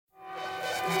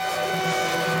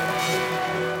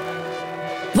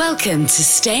Welcome to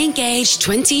Stay Engaged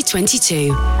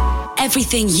 2022.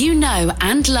 Everything you know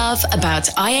and love about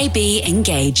IAB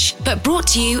Engage, but brought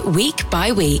to you week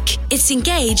by week. It's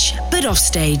Engage, but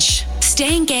offstage.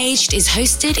 Stay Engaged is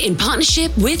hosted in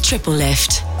partnership with Triple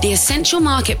Lift, the essential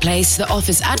marketplace that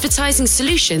offers advertising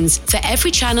solutions for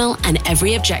every channel and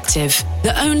every objective.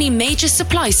 The only major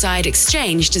supply-side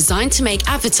exchange designed to make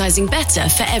advertising better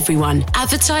for everyone: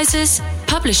 advertisers,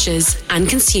 publishers, and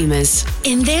consumers.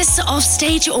 In this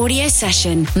offstage audio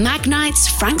session, Magnite's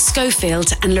Frank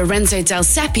Schofield and Lorenzo Del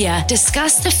Seppia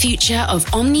discuss the future of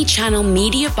omnichannel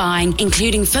media buying,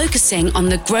 including focusing on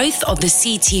the growth of the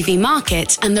CTV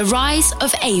market and the rise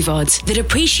of AVOD, the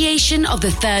depreciation of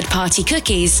the third-party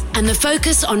cookies, and the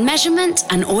focus on measurement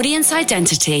and audience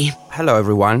identity. Hello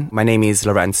everyone, my name is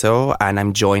Lorenzo and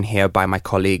I'm joined here by my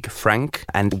colleague Frank,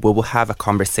 and we will have a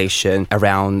conversation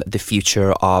around the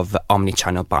future of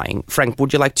omnichannel buying. Frank,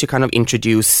 would you like to kind of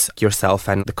introduce yourself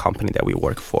and the company that we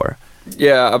work for?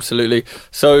 Yeah, absolutely.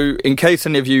 So in case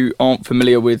any of you aren't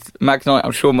familiar with Magnite,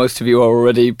 I'm sure most of you are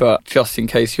already, but just in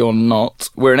case you're not,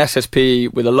 we're an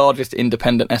SSP. We're the largest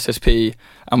independent SSP,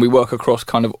 and we work across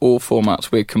kind of all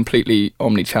formats. We're completely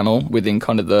omnichannel within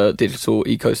kind of the digital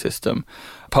ecosystem.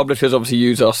 Publishers obviously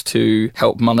use us to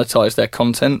help monetize their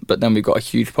content, but then we've got a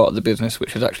huge part of the business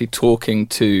which is actually talking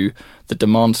to the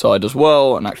demand side as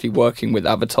well, and actually working with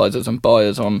advertisers and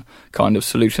buyers on kind of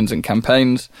solutions and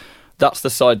campaigns. That's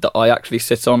the side that I actually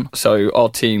sit on. So our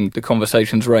team, the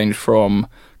conversations range from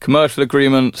commercial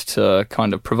agreements to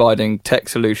kind of providing tech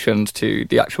solutions to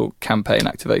the actual campaign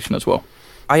activation as well.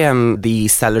 I am the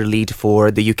seller lead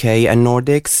for the UK and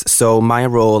Nordics, so my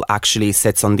role actually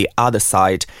sits on the other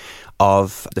side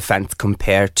of the fence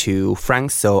compared to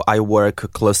Frank. So I work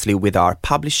closely with our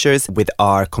publishers, with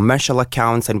our commercial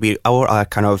accounts, and we all are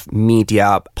kind of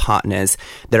media partners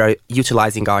that are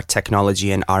utilizing our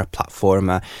technology and our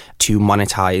platform to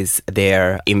monetize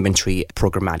their inventory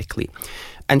programmatically.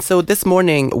 And so this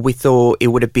morning, we thought it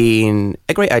would have been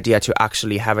a great idea to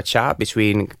actually have a chat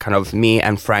between kind of me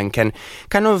and Frank and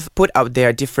kind of put out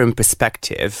there different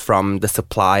perspective from the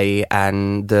supply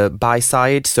and the buy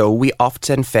side. So we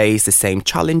often face the same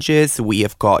challenges. We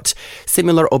have got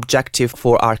similar objective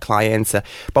for our clients,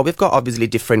 but we've got obviously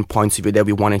different points of view that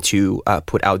we wanted to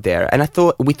put out there. And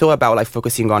we thought about like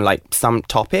focusing on like some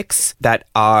topics that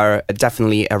are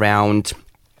definitely around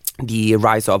the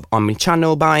rise of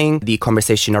omnichannel buying, the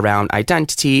conversation around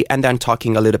identity, and then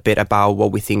talking a little bit about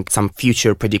what we think some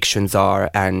future predictions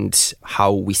are and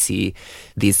how we see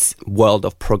this world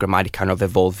of programmatic kind of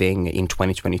evolving in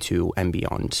 2022 and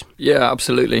beyond. Yeah,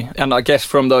 absolutely. And I guess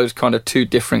from those kind of two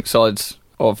different sides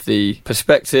of the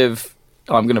perspective,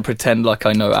 I'm going to pretend like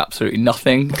I know absolutely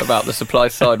nothing about the supply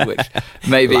side, which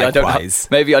maybe I don't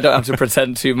have to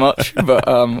pretend too much, but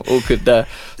all good there.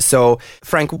 So,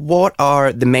 Frank, what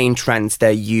are the main trends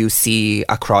that you see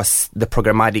across the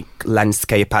programmatic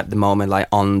landscape at the moment, like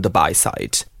on the buy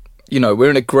side? You know,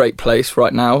 we're in a great place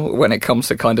right now when it comes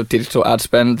to kind of digital ad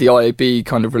spend. The IAB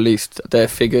kind of released their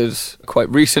figures quite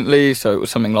recently, so it was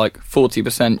something like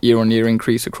 40% year-on-year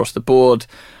increase across the board.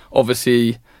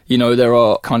 Obviously, you know, there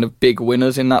are kind of big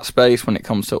winners in that space when it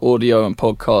comes to audio and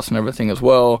podcasts and everything as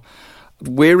well.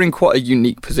 We're in quite a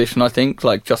unique position, I think,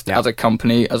 like just as a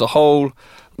company as a whole.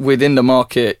 Within the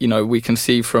market, you know, we can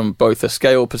see from both a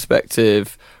scale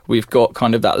perspective, we've got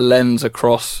kind of that lens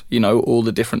across, you know, all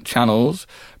the different channels,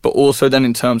 but also then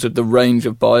in terms of the range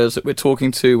of buyers that we're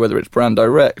talking to, whether it's brand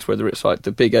direct, whether it's like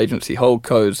the big agency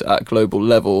holdcos at a global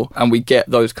level, and we get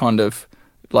those kind of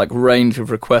like range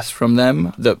of requests from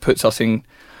them that puts us in,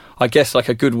 I guess, like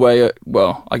a good way.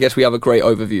 Well, I guess we have a great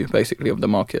overview, basically, of the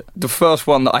market. The first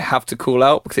one that I have to call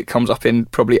out, because it comes up in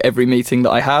probably every meeting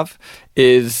that I have,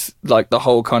 is like the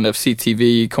whole kind of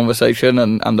CTV conversation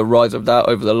and the rise of that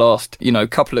over the last, you know,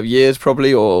 couple of years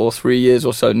probably, or 3 years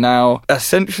or so now.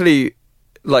 Essentially,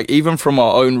 like even from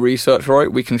our own research,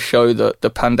 right, we can show that the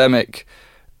pandemic,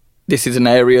 this is an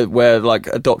area where like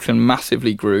adoption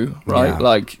massively grew, right? Yeah.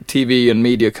 Like TV and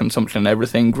media consumption and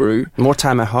everything grew. More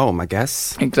time at home, I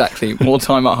guess. Exactly. More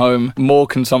time at home, more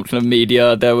consumption of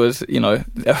media. There was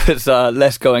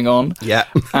less going on. Yeah.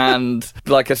 And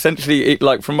like essentially,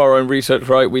 like from our own research,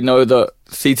 right, we know that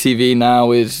CTV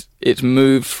now it's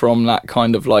moved from that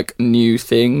kind of like new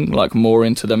thing, like more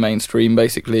into the mainstream,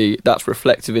 basically. That's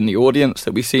reflective in the audience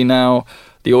that we see now.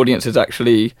 The audience is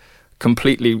actually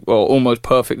completely, well, almost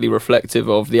perfectly reflective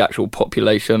of the actual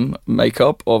population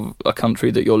makeup of a country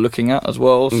that you're looking at as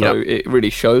well. So It really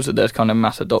shows that there's kind of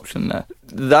mass adoption there.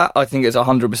 That, I think, is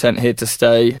 100% here to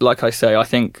stay. Like I say, I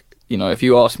think, you know, if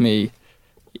you ask me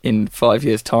in 5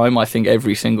 years' time, I think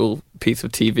every single piece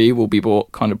of TV will be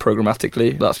bought kind of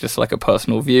programmatically. That's just like a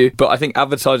personal view. But I think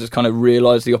advertisers kind of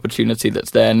realise the opportunity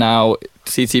that's there now.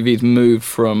 CTV's moved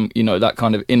from, that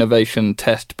kind of innovation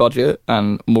test budget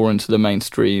and more into the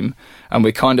mainstream. And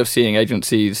we're kind of seeing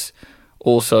agencies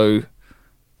also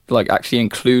actually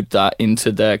include that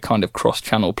into their kind of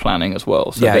cross-channel planning as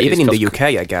well. So even in the UK,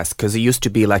 I guess, because it used to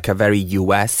be like a very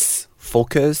US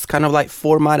focused kind of like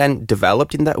format and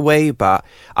developed in that way. But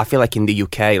I feel like in the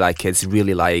UK, it's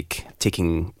really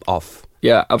taking off.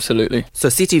 Yeah, absolutely. So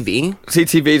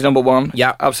CTV is number one.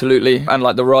 Yeah, absolutely. And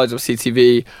the rise of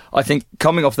CTV, I think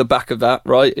coming off the back of that,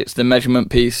 right, it's the measurement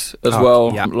piece as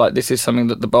well. Yeah. This is something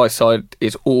that the buy side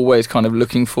is always kind of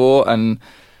looking for. And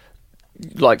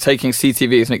taking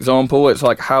CTV as an example, it's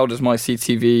how does my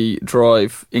CTV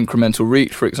drive incremental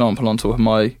reach, for example, onto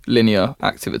my linear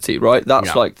activity, right?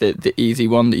 That's the easy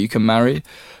one that you can marry.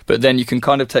 But then you can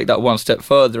kind of take that one step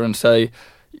further and say,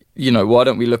 why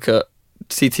don't we look at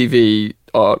CTV,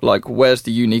 where's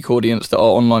the unique audience that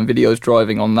our online video is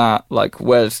driving on that?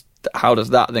 How does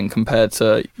that then compare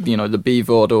to, the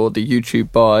BVOD or the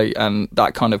YouTube buy? And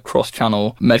that kind of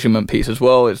cross-channel measurement piece as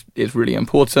well is really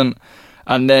important.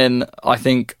 And then I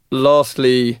think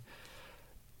lastly,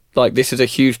 this is a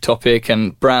huge topic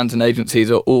and brands and agencies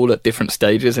are all at different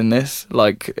stages in this.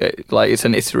 It's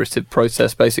an iterative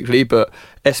process basically, but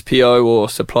SPO or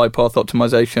supply path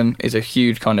optimization is a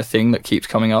huge kind of thing that keeps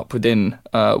coming up within,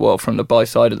 from the buy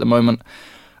side at the moment.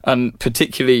 And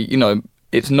particularly,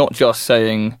 it's not just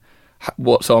saying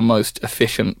what's our most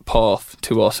efficient path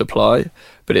to our supply,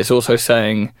 but it's also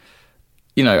saying,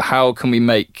 how can we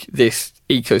make this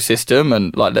ecosystem,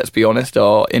 and let's be honest,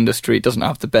 our industry doesn't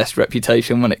have the best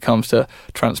reputation when it comes to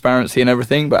transparency and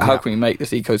everything, but how can we make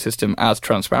this ecosystem as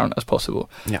transparent as possible?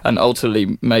 And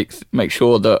ultimately make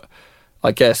sure that,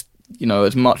 I guess,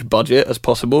 as much budget as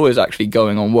possible is actually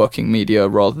going on working media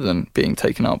rather than being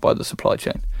taken out by the supply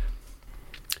chain.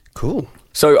 Cool.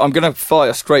 So I'm going to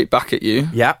fire straight back at you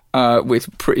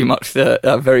with pretty much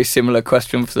a very similar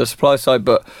question for the supply side,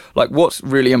 but what's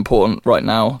really important right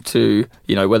now to,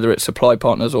 whether it's supply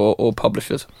partners or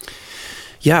publishers?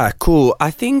 Yeah, cool. I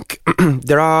think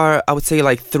there are, I would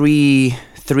say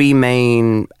three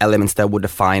main elements that would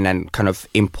define and kind of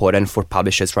important for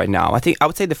publishers right now. I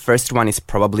would say the first one is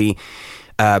probably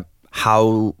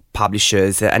how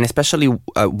publishers, and especially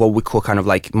what we call kind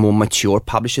of more mature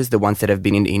publishers, the ones that have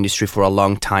been in the industry for a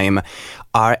long time,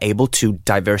 are able to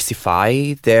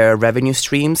diversify their revenue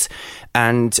streams.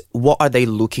 And what are they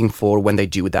looking for when they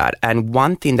do that? And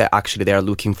one thing that actually they are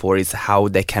looking for is how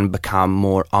they can become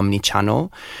more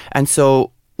omnichannel. And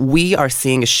so we are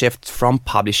seeing a shift from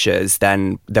publishers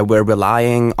that were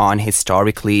relying on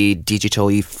historically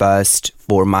digitally first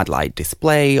format like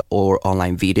display or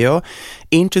online video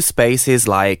into spaces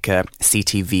like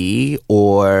CTV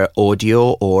or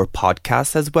audio or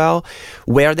podcasts as well,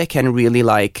 where they can really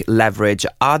leverage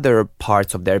other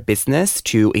parts of their business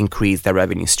to increase their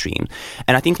revenue stream.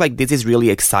 And I think this is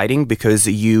really exciting because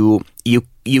you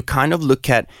kind of look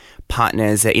at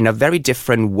partners in a very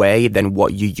different way than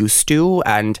what you used to,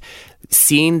 and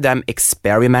seeing them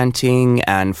experimenting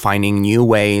and finding new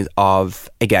ways of,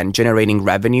 again, generating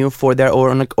revenue for their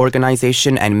own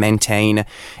organization and maintain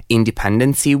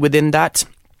independency within that,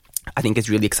 I think is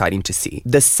really exciting to see.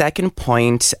 The second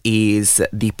point is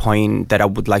the point that I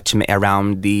would like to make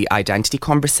around the identity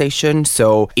conversation.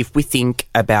 So if we think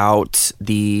about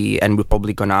and we're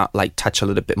probably gonna touch a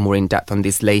little bit more in depth on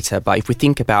this later, but if we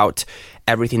think about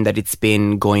everything that it's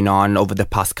been going on over the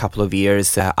past couple of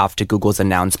years after Google's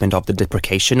announcement of the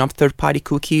deprecation of third-party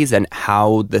cookies and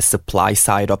how the supply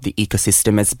side of the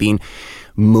ecosystem has been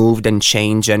moved and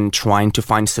changed and trying to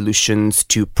find solutions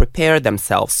to prepare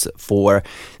themselves for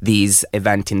these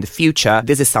events in the future.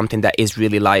 This is something that is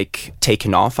really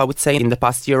taken off, I would say, in the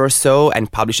past year or so,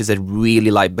 and publishers have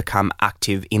really become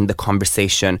active in the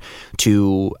conversation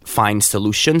to find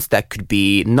solutions that could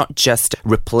be not just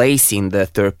replacing the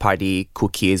third-party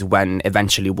cookies when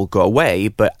eventually will go away,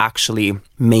 but actually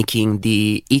making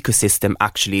the ecosystem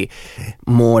actually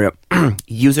more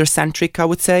user-centric, I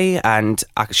would say, and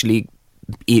actually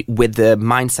with the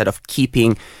mindset of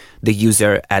keeping the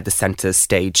user at the center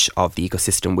stage of the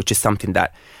ecosystem, which is something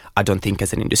that I don't think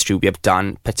as an industry we have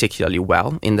done particularly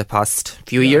well in the past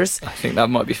few years. I think that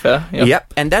might be fair.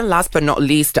 Yep. And then last but not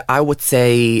least, I would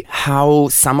say how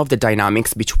some of the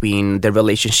dynamics between the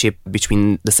relationship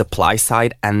between the supply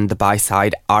side and the buy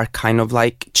side are kind of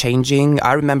changing.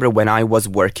 I remember when I was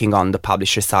working on the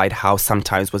publisher side, how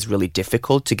sometimes it was really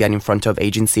difficult to get in front of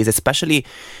agencies, especially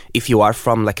if you are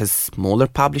from a smaller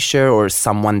publisher or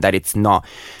someone that it's not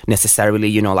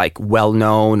necessarily, well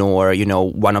known or,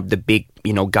 one of the big,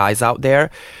 guys out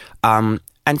there. And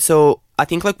so I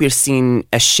think like we're seeing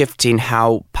a shift in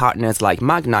how partners like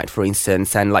Magnite, for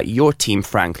instance, and like your team,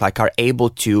 Frank, like are able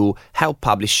to help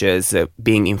publishers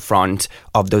being in front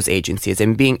of those agencies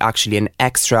and being actually an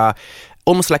extra,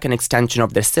 almost like an extension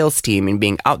of their sales team and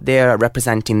being out there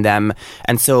representing them.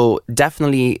 And so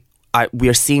definitely we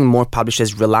are seeing more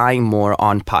publishers relying more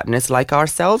on partners like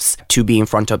ourselves to be in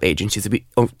front of agencies,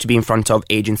 to be in front of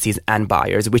agencies and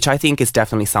buyers, which I think is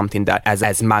definitely something that as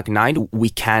Magnite, we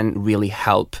can really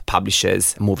help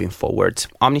publishers moving forward.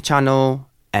 Omnichannel,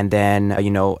 and then,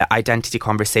 identity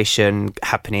conversation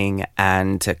happening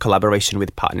and collaboration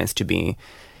with partners to be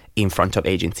in front of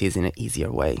agencies in an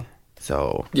easier way.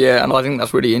 So yeah, and I think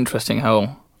that's really interesting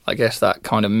how, I guess, that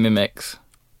kind of mimics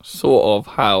sort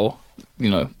of how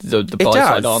the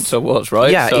buy-side answer was,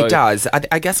 right? Yeah, so, it does.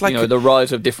 I guess the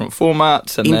rise of different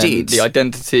formats and indeed. Then the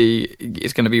identity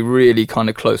is going to be really kind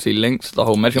of closely linked to the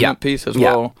whole measurement piece as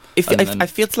well. It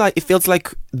feels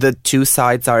like the two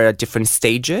sides are at different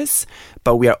stages,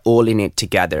 but we are all in it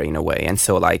together in a way. And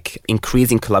so like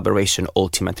increasing collaboration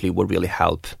ultimately will really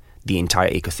help the entire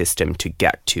ecosystem to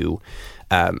get to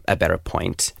a better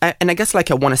point. And I guess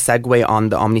like I want to segue on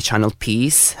the omnichannel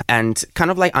piece and kind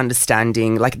of like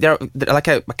understanding, like there are like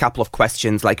a couple of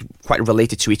questions like quite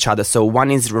related to each other. So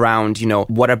one is around,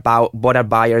 what our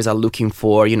buyers are looking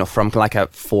for, from like a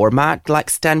format like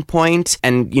standpoint,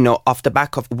 and, off the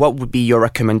back of what would be your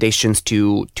recommendations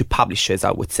to publishers,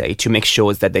 I would say, to make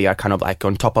sure that they are kind of like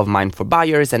on top of mind for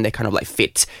buyers and they kind of like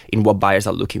fit in what buyers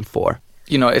are looking for.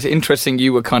 It's interesting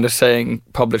you were kind of saying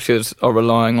publishers are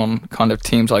relying on kind of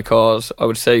teams like ours. I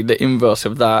would say the inverse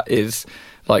of that is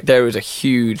like there is a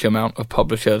huge amount of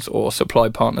publishers or supply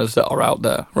partners that are out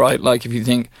there, right? Like if you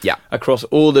think across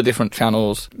all the different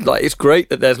channels, like it's great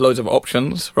that there's loads of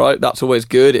options, right? That's always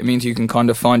good. It means you can kind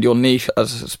of find your niche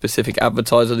as a specific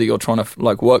advertiser that you're trying to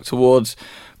like work towards.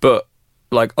 But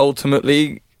like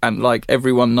ultimately, and like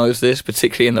everyone knows this,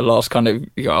 particularly in the last kind of,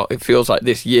 it feels like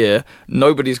this year,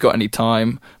 nobody's got any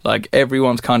time. Like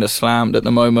everyone's kind of slammed at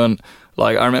the moment.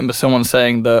 Like I remember someone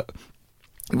saying that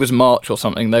it was March or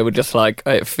something. They were just like,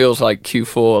 it feels like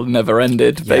Q4 never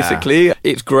ended, basically.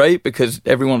 It's great because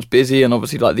everyone's busy and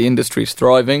obviously like the industry's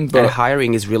thriving. But and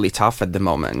hiring is really tough at the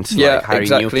moment. Yeah, like hiring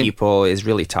new people is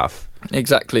really tough.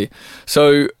 Exactly.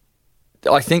 So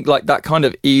I think like that kind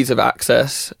of ease of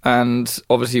access and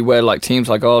obviously where like teams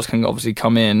like ours can obviously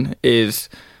come in is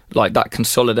like that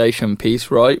consolidation piece,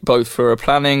 right? Both for a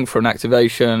planning, for an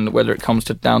activation, whether it comes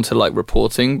down to like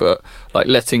reporting, but like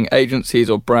letting agencies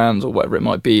or brands or whatever it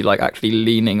might be, like actually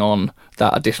leaning on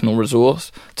that additional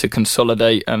resource to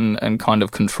consolidate and kind of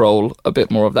control a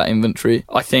bit more of that inventory.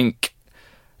 I think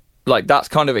like that's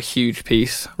kind of a huge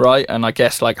piece, right? And I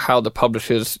guess like how the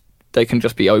publishers, they can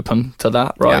just be open to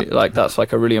that, right? Yeah. Like that's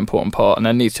like a really important part, and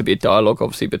there needs to be a dialogue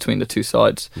obviously between the two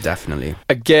sides. Definitely.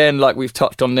 Again, like we've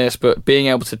touched on this, but being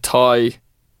able to tie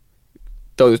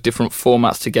those different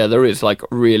formats together is like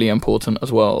really important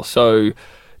as well. So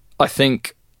I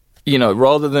think,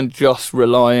 rather than just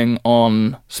relying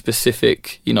on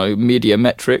specific, media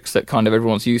metrics that kind of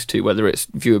everyone's used to, whether it's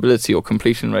viewability or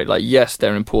completion rate, like yes,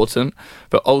 they're important,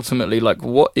 but ultimately like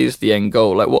what is the end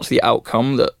goal? Like what's the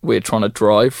outcome that we're trying to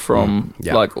drive from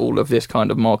like all of this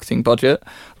kind of marketing budget?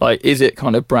 Like is it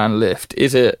kind of brand lift?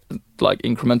 Is it like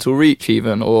incremental reach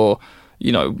even, or,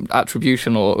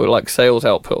 attribution or like sales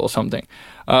output or something?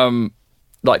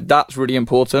 Like that's really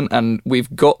important, and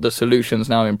we've got the solutions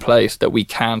now in place that we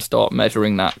can start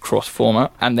measuring that cross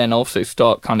format and then also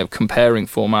start kind of comparing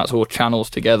formats or channels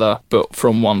together, but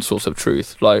from one source of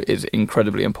truth, like is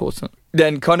incredibly important.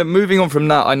 Then kind of moving on from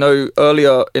that, I know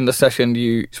earlier in the session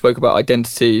you spoke about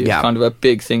identity, kind of a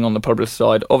big thing on the publisher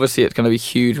side. Obviously it's going to be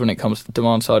huge when it comes to the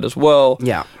demand side as well.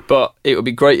 Yeah. But it would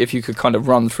be great if you could kind of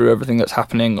run through everything that's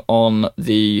happening on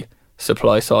the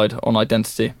supply side on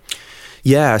identity.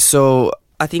 Yeah, so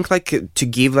I think like to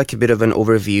give like a bit of an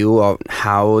overview of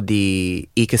how the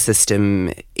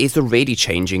ecosystem is already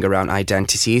changing around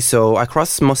identity. So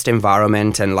across most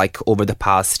environment and like over the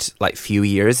past like few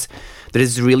years, there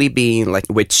has really been like,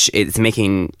 which is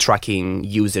making tracking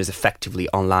users effectively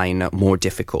online more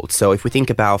difficult. So if we think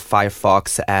about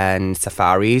Firefox and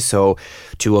Safari, so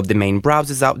two of the main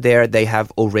browsers out there, they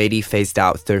have already phased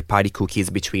out third-party cookies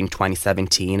between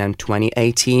 2017 and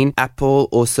 2018. Apple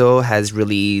also has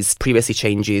released previously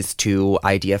changes to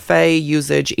IDFA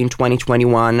usage in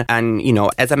 2021. And,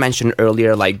 as I mentioned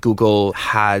earlier, like Google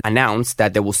had announced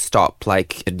that they will stop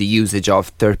like the usage of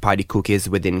third-party cookies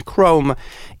within Chrome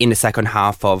in the second second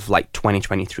half of like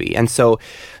 2023. And so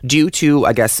due to,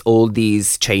 I guess, all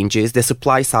these changes, the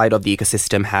supply side of the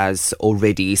ecosystem has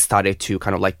already started to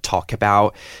kind of like talk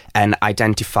about and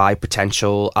identify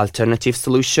potential alternative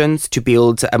solutions to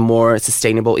build a more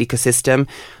sustainable ecosystem.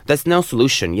 There's no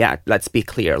solution yet, let's be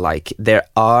clear. Like, there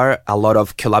are a lot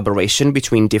of collaboration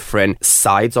between different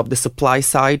sides of the supply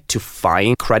side to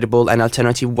find credible and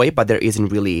alternative way, but there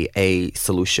isn't really a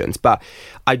solution. But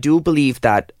I do believe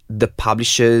that the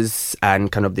publishers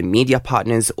and kind of the media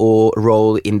partners' or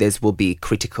role in this will be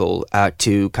critical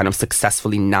to kind of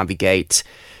successfully navigate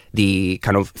the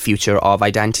kind of future of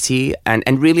identity. And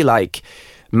really, like,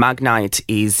 Magnite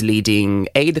is leading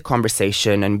the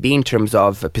conversation, and B, in terms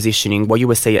of positioning what you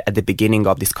were saying at the beginning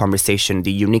of this conversation,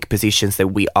 the unique positions that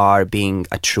we are being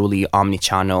a truly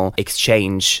omnichannel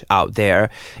exchange out there.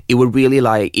 It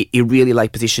really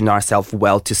position ourselves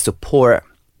well to support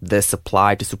the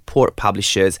supply, to support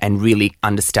publishers and really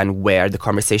understand where the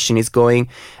conversation is going.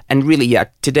 And really,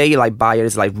 today, like,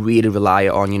 buyers like really rely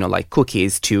on, like,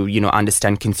 cookies to,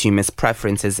 understand consumers'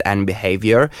 preferences and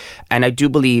behavior. And I do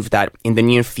believe that in the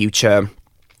near future,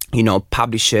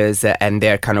 publishers and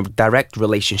their kind of direct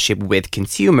relationship with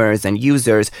consumers and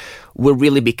users will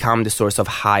really become the source of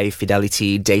high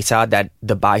fidelity data that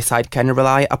the buy side can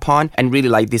rely upon. And really,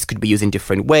 like, this could be used in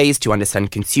different ways to understand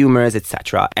consumers,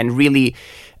 etc. And really,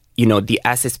 the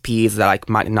SSPs like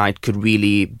Magnite could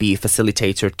really be a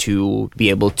facilitator to be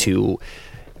able to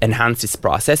enhance this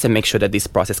process and make sure that this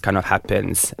process kind of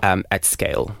happens at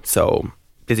scale. So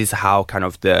this is how kind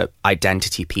of the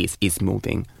identity piece is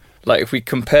moving. Like, if we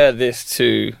compare this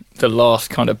to the last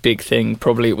kind of big thing,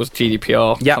 probably it was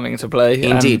GDPR coming into play.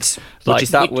 Indeed.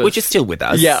 And, which is still with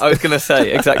us. Yeah, I was going to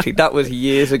say, exactly. That was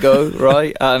years ago,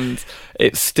 right? And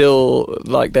it's still,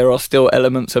 like, there are still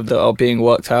elements of that are being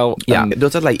worked out. Yeah,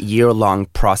 those are like year-long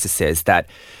processes that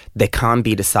they can't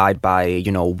be decided by,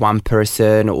 one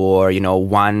person or,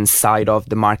 one side of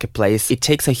the marketplace. It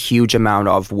takes a huge amount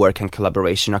of work and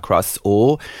collaboration across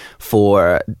all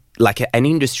for like an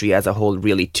industry as a whole,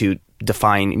 really, to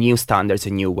define new standards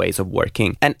and new ways of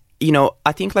working. And,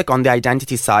 I think, like, on the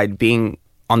identity side, being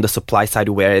on the supply side,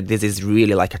 where this is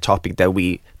really like a topic that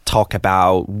we talk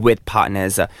about with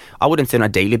partners, I wouldn't say on a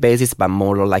daily basis, but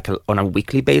more like on a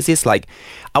weekly basis. Like,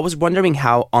 I was wondering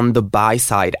how on the buy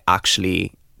side,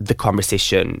 actually, the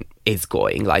conversation is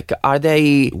going. Like, are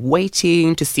they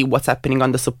waiting to see what's happening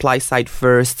on the supply side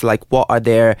first? Like, what are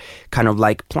their kind of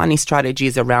like planning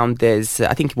strategies around this?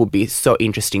 I think it would be so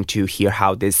interesting to hear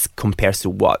how this compares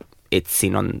to what it's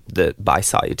seen on the buy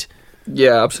side.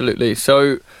 Yeah, absolutely.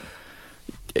 So,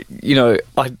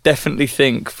 I definitely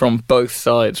think from both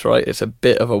sides, right, it's a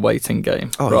bit of a waiting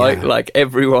game, right? Yeah. Like,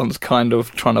 everyone's kind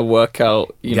of trying to work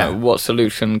out, what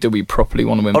solution do we properly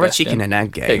want to invest in. Or a chicken and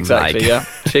egg game. Exactly, yeah.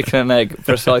 Chicken and egg,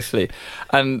 precisely.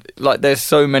 And, like, there's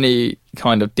so many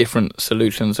kind of different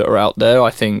solutions that are out there. I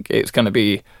think it's going to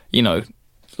be,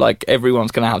 like,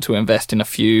 everyone's going to have to invest in a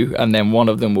few, and then one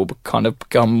of them will kind of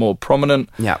become more prominent.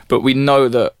 Yeah. But we know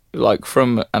that, like,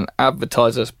 from an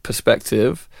advertiser's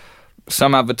perspective,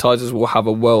 some advertisers will have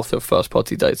a wealth of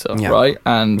first-party data, right?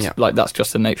 And like, that's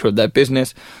just the nature of their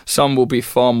business. Some will be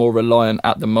far more reliant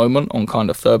at the moment on kind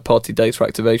of third-party data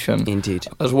activation. Indeed.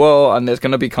 As well. And there's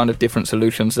going to be kind of different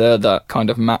solutions there that kind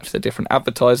of match the different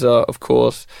advertiser, of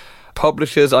course.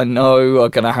 Publishers, I know, are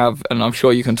going to have, and I'm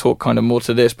sure you can talk kind of more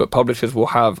to this, but publishers will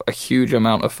have a huge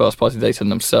amount of first-party data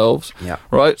themselves,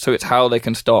 right? So it's how they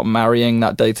can start marrying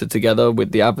that data together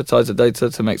with the advertiser data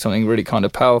to make something really kind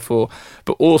of powerful.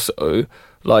 But also,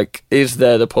 like, is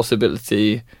there the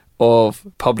possibility of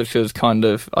publishers kind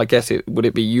of, I guess, would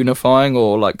it be unifying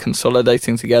or like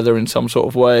consolidating together in some sort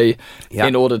of way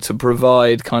in order to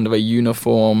provide kind of a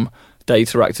uniform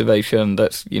data activation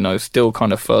that's, still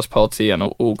kind of first party and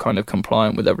all kind of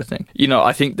compliant with everything.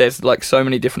 I think there's like so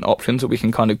many different options that we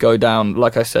can kind of go down.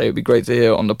 Like I say, it'd be great to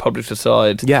hear on the publisher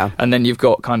side. Yeah. And then you've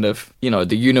got kind of,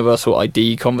 the universal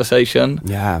ID conversation.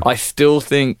 Yeah. I still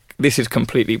think, this is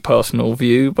completely personal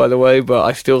view, by the way, but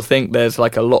I still think there's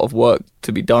like a lot of work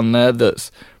to be done there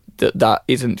that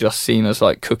isn't just seen as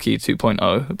like cookie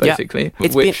 2.0, basically.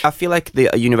 Yeah. I feel like the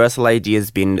universal ID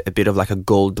has been a bit of like a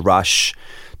gold rush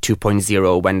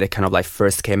 2.0 when they kind of like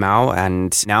first came out,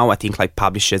 and now I think like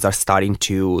publishers are starting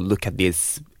to look at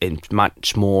this in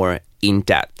much more in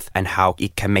depth and how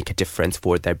it can make a difference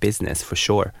for their business, for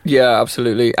sure. Yeah,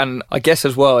 absolutely. And I guess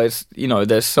as well is,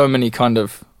 there's so many kind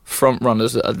of front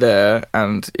runners that are there,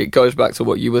 and it goes back to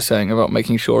what you were saying about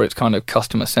making sure it's kind of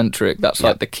customer centric. That's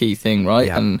like the key thing, right?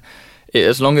 And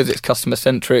as long as it's customer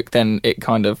centric, then it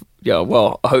kind of Yeah,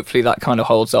 well, hopefully that kind of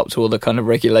holds up to all the kind of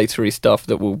regulatory stuff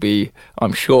that will be,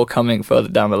 I'm sure, coming further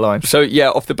down the line. So yeah,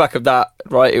 off the back of that,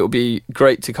 right, it would be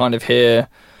great to kind of hear,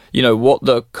 what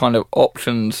the kind of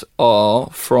options are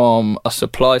from a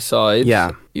supply side.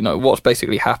 Yeah. What's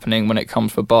basically happening when it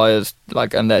comes for buyers,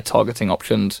 and their targeting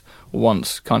options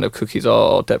once kind of cookies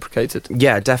are deprecated.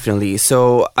 Yeah, definitely.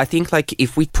 So I think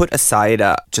if we put aside,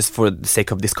 just for the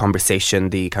sake of this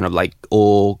conversation, the kind of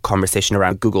all conversation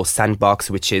around Google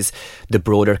Sandbox, which is the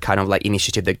broader kind of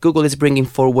initiative that Google is bringing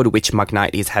forward, which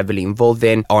Magnite is heavily involved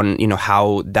in, on,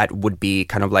 how that would be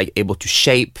kind of able to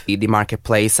shape the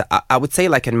marketplace. I would say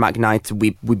in Magnite,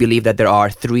 we believe that there are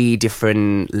 3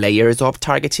 different layers of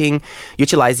targeting,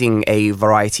 utilizing a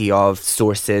variety of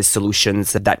sources,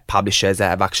 solutions that publishers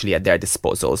have actually at their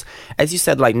disposals. As you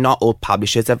said, not all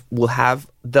publishers will have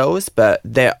those, but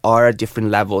there are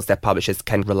different levels that publishers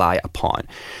can rely upon.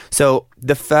 So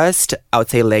the first, I would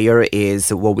say, layer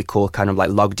is what we call kind of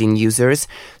logged in users.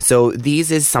 So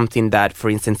these is something that, for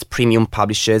instance, premium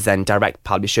publishers and direct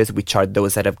publishers, which are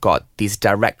those that have got this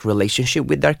direct relationship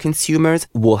with their consumers,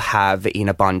 will have in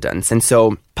abundance. And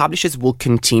so publishers will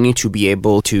continue to be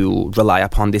able to rely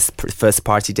upon this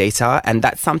first-party data, and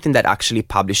that's something that actually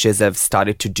publishers have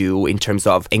started to do in terms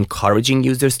of encouraging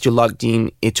users to log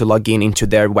in into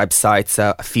their websites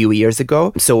a few years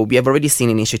ago. So we have already seen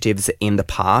initiatives in the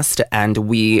past, and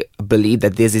we believe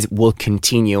that this will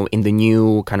continue in the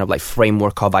new kind of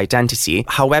framework of identity.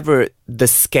 However, the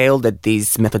scale that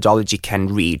this methodology can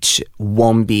reach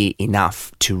won't be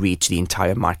enough to reach the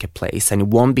entire marketplace, and it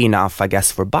won't be enough, I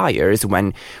guess, for buyers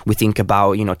when we think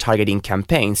about, targeting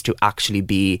campaigns to actually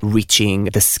be reaching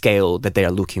the scale that they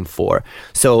are looking for.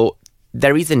 So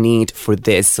there is a need for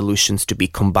these solutions to be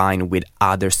combined with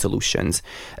other solutions.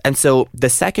 And so the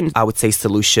second, I would say,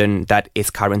 solution that is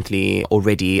currently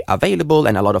already available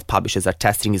and a lot of publishers are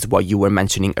testing is what you were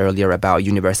mentioning earlier about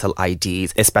universal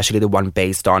IDs, especially the one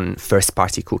based on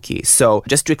first-party cookies. So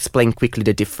just to explain quickly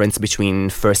the difference between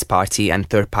first-party and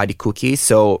third-party cookies.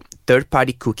 So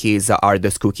third-party cookies are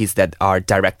those cookies that are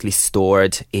directly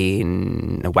stored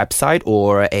in a website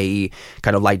or a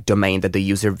kind of domain that the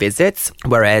user visits,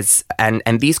 whereas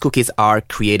and these cookies are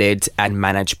created and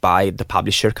managed by the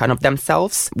publisher kind of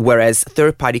themselves, whereas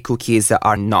third-party cookies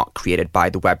are not created by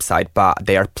the website, but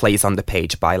they are placed on the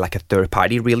page by a third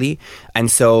party, really. And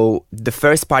so the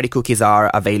first-party cookies are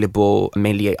available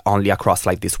mainly only across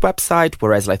this website,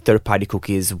 whereas third-party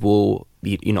cookies will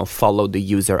follow the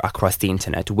user across the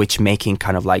internet, which making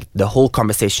kind of the whole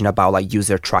conversation about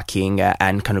user tracking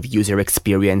and kind of user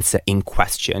experience in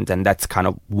question. And that's kind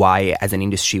of why, as an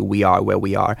industry, we are where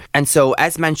we are. And so,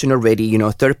 as mentioned already,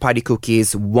 third-party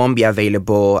cookies won't be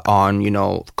available on,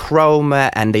 Chrome,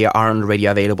 and they aren't already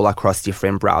available across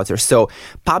different browsers. So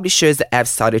publishers have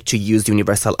started to use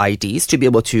universal IDs to be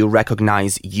able to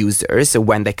recognize users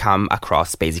when they come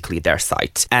across basically their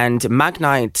site. And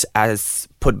Magnite has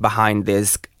put behind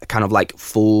this kind of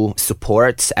full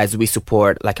support, as we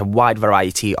support a wide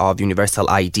variety of universal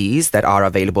IDs that are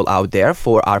available out there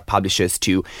for our publishers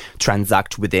to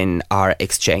transact within our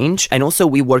exchange. And also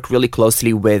we work really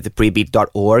closely with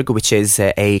prebid.org, which is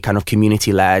a kind of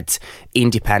community-led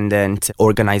independent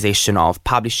organization of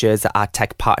publishers, ad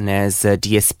tech partners,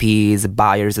 DSPs,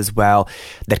 buyers as well,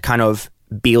 that kind of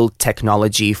build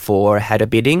technology for header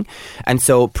bidding. And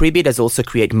so Prebid has also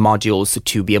created modules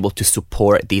to be able to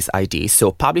support these IDs.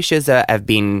 So publishers have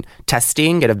been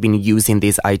testing and have been using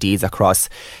these IDs across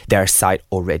their site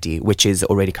already, which is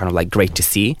already kind of great to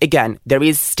see. Again, there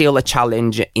is still a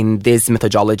challenge in this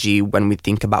methodology when we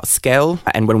think about scale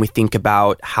and when we think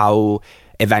about how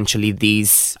eventually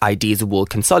these IDs will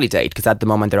consolidate, because at the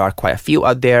moment there are quite a few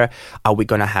out there. Are we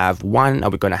going to have one? Are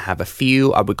we going to have a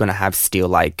few? Are we going to have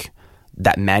still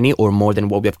that many or more than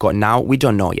what we've got now? We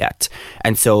don't know yet.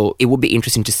 And so it will be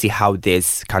interesting to see how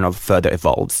this kind of further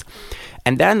evolves.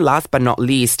 And then last but not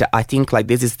least, I think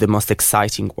this is the most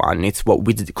exciting one. It's what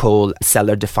we call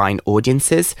seller-defined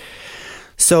audiences.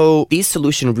 So this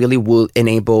solution really will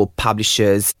enable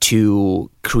publishers to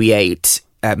create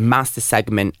a master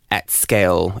segment at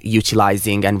scale,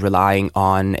 utilizing and relying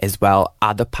on as well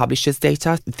other publishers'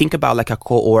 data. Think about a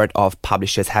cohort of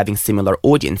publishers having similar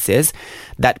audiences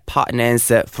that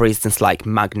partners, for instance,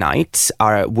 Magnite,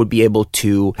 would be able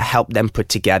to help them put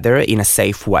together in a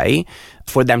safe way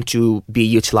for them to be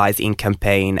utilized in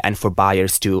campaign and for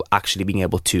buyers to actually being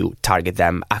able to target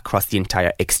them across the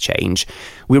entire exchange.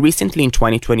 We recently in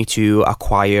 2022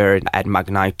 acquired at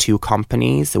Magnite 2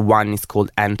 companies. One is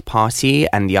called End Party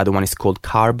and the other one is called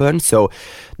Carbon. So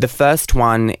the first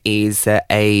one is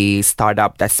a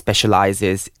startup that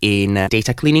specializes in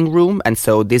data cleaning room. And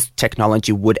so this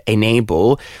technology would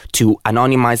enable to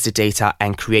anonymize the data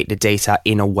and create the data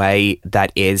in a way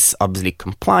that is obviously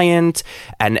compliant,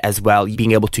 and as well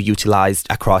being able to utilize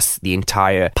across the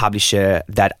entire publisher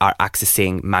that are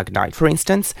accessing Magnite, for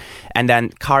instance. And then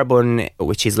Carbon,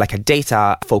 which is like a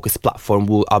data focused platform,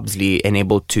 will obviously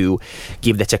enable to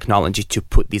give the technology to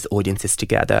put these audiences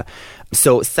together.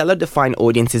 So seller-defined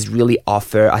audiences really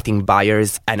offer, I think,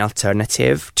 buyers an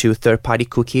alternative to third-party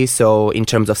cookies. So in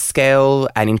terms of scale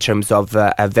and in terms of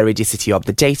veridicity of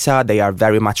the data, they are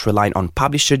very much reliant on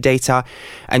publisher data.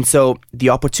 And so the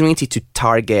opportunity to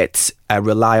target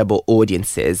reliable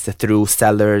audiences through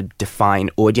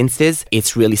seller-defined audiences,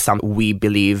 it's really something we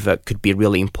believe could be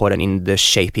really important in the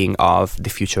shaping of the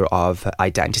future of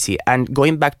identity. And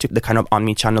going back to the kind of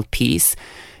omnichannel piece,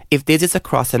 if this is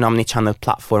across an omnichannel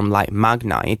platform like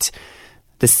Magnite,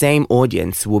 the same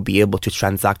audience will be able to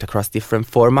transact across different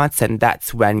formats, and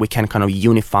that's when we can kind of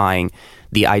unifying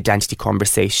the identity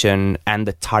conversation and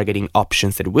the targeting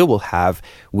options that we will have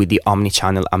with the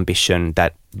omnichannel ambition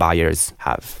that buyers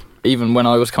have. Even when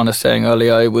I was kind of saying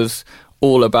earlier, it was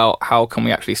all about how can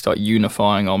we actually start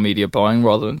unifying our media buying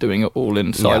rather than doing it all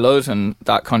in silos, and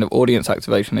that kind of audience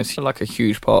activation is like a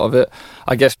huge part of it.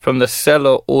 I guess from the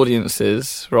seller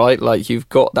audiences, right, like you've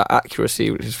got that accuracy,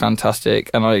 which is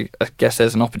fantastic, and I guess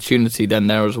there's an opportunity then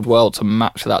there as well to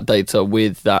match that data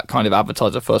with that kind of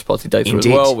advertiser first party data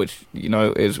Indeed. As well, which, you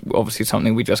know, is obviously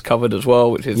something we just covered as well,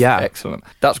 which is excellent.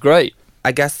 That's great.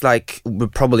 I guess like we're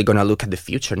probably going to look at the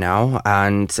future now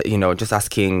and, you know, just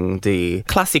asking the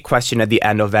classic question at the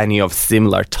end of any of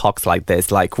similar talks like this,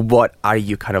 like what are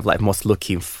you kind of like most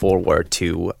looking forward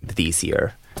to this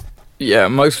year? Yeah,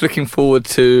 most looking forward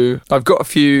to, I've got a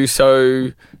few.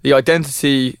 So the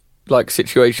identity like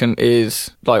situation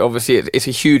is like, obviously it's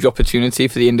a huge opportunity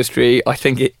for the industry. I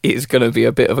think it is going to be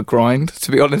a bit of a grind,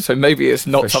 to be honest. So maybe it's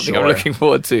not something I'm looking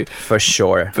forward to. For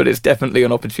sure. But it's definitely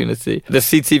an opportunity. The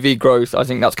CTV growth, I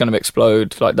think that's going to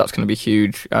explode. Like that's going to be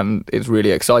huge and it's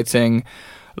really exciting.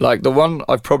 Like the one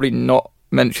I've probably not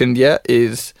mentioned yet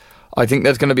is I think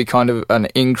there's going to be kind of an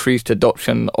increased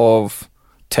adoption of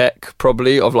tech,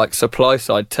 probably of like supply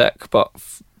side tech, but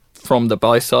from the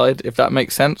buy side, if that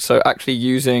makes sense. So actually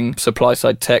using supply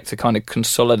side tech to kind of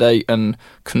consolidate and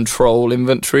control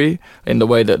inventory in the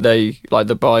way that they, like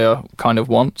the buyer kind of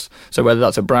wants. So whether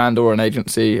that's a brand or an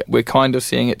agency, we're kind of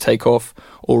seeing it take off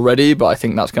already, but I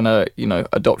think that's going to, you know,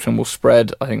 adoption will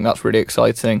spread. I think that's really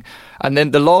exciting. And then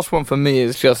the last one for me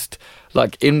is just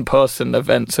like in-person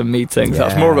events and meetings.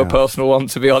 That's more of a personal one,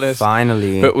 to be honest.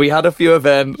 Finally. But we had a few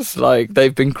events, like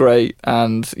they've been great,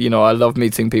 and you know, I love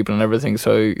meeting people and everything.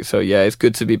 So yeah, it's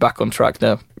good to be back on track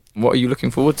there. What are you looking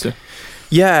forward to?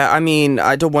 Yeah, I mean,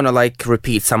 I don't want to like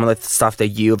repeat some of the stuff that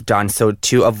you've done. So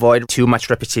to avoid too much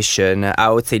repetition, I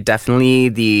would say definitely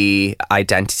the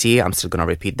identity. I'm still going to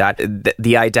repeat that.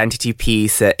 The identity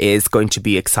piece is going to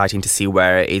be exciting to see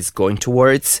where it's going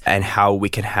towards and how we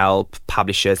can help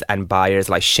publishers and buyers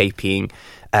like shaping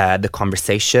the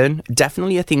conversation.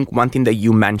 Definitely, I think one thing that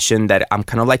you mentioned that I'm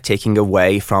kind of like taking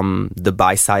away from the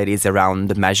buy side is around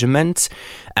the measurement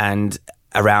and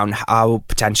around how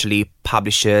potentially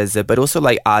publishers, but also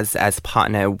like us as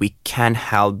partner, we can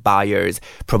help buyers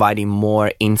providing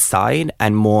more insight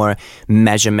and more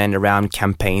measurement around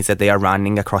campaigns that they are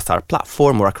running across our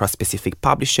platform or across specific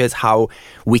publishers, how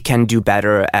we can do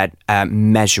better at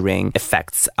measuring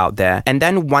effects out there. And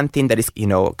then one thing that is, you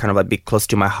know, kind of a bit close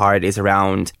to my heart is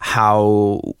around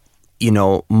how, you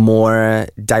know, more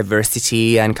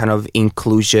diversity and kind of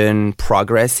inclusion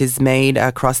progress is made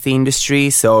across the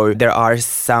industry. So there are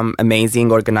some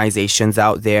amazing organizations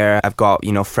out there. I've got,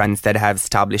 you know, friends that have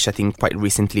established, I think quite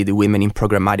recently, the Women in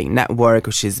Programmatic Network,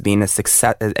 which has been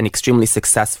an extremely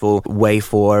successful way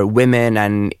for women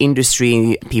and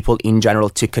industry people in general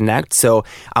to connect. So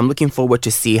I'm looking forward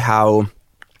to see how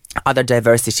other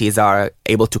diversities are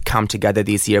able to come together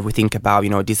this year. If we think about, you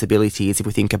know, disabilities, if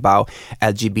we think about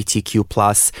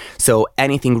LGBTQ+, so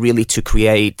anything really to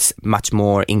create much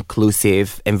more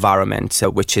inclusive environment,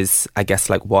 which is, I guess,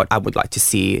 like what I would like to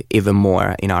see even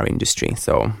more in our industry.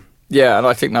 So yeah, and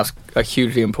I think that's a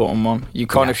hugely important one. You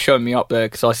kind of showed me up there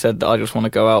because I said that I just want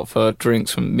to go out for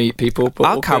drinks and meet people. But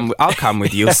I'll come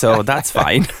with you, so that's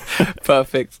fine.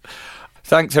 Perfect.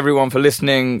 Thanks everyone for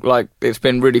listening. Like, it's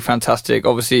been really fantastic.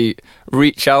 Obviously,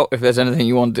 reach out if there's anything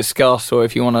you want to discuss, or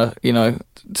if you want to, you know,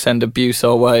 send abuse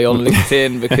our way on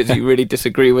LinkedIn because you really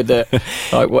disagree with it.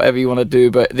 Like, whatever you want to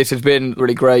do. But this has been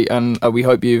really great, and we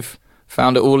hope you've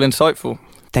found it all insightful.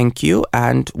 Thank you,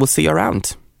 and we'll see you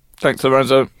around. Thanks,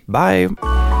 Lorenzo. Bye.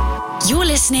 You're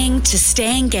listening to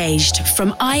Stay Engaged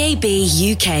from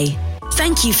IAB UK.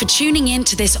 Thank you for tuning in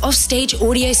to this offstage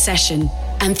audio session,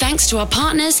 and thanks to our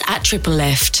partners at Triple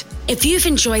Lift. If you've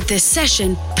enjoyed this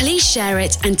session, please share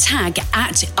it and tag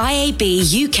at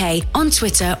IAB UK on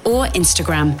Twitter or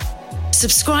Instagram.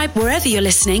 Subscribe wherever you're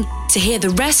listening to hear the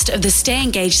rest of the Stay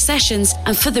Engaged sessions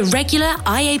and for the regular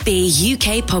IAB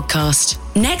UK podcast.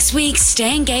 Next week's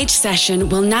Stay Engaged session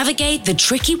will navigate the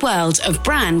tricky world of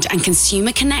brand and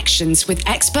consumer connections with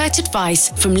expert advice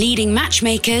from leading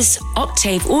matchmakers,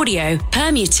 Octave Audio,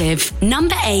 Permutive,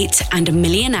 Number 8 and A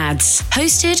Million Ads.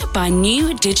 Hosted by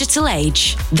New Digital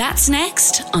Age. That's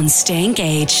next on Stay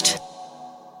Engaged.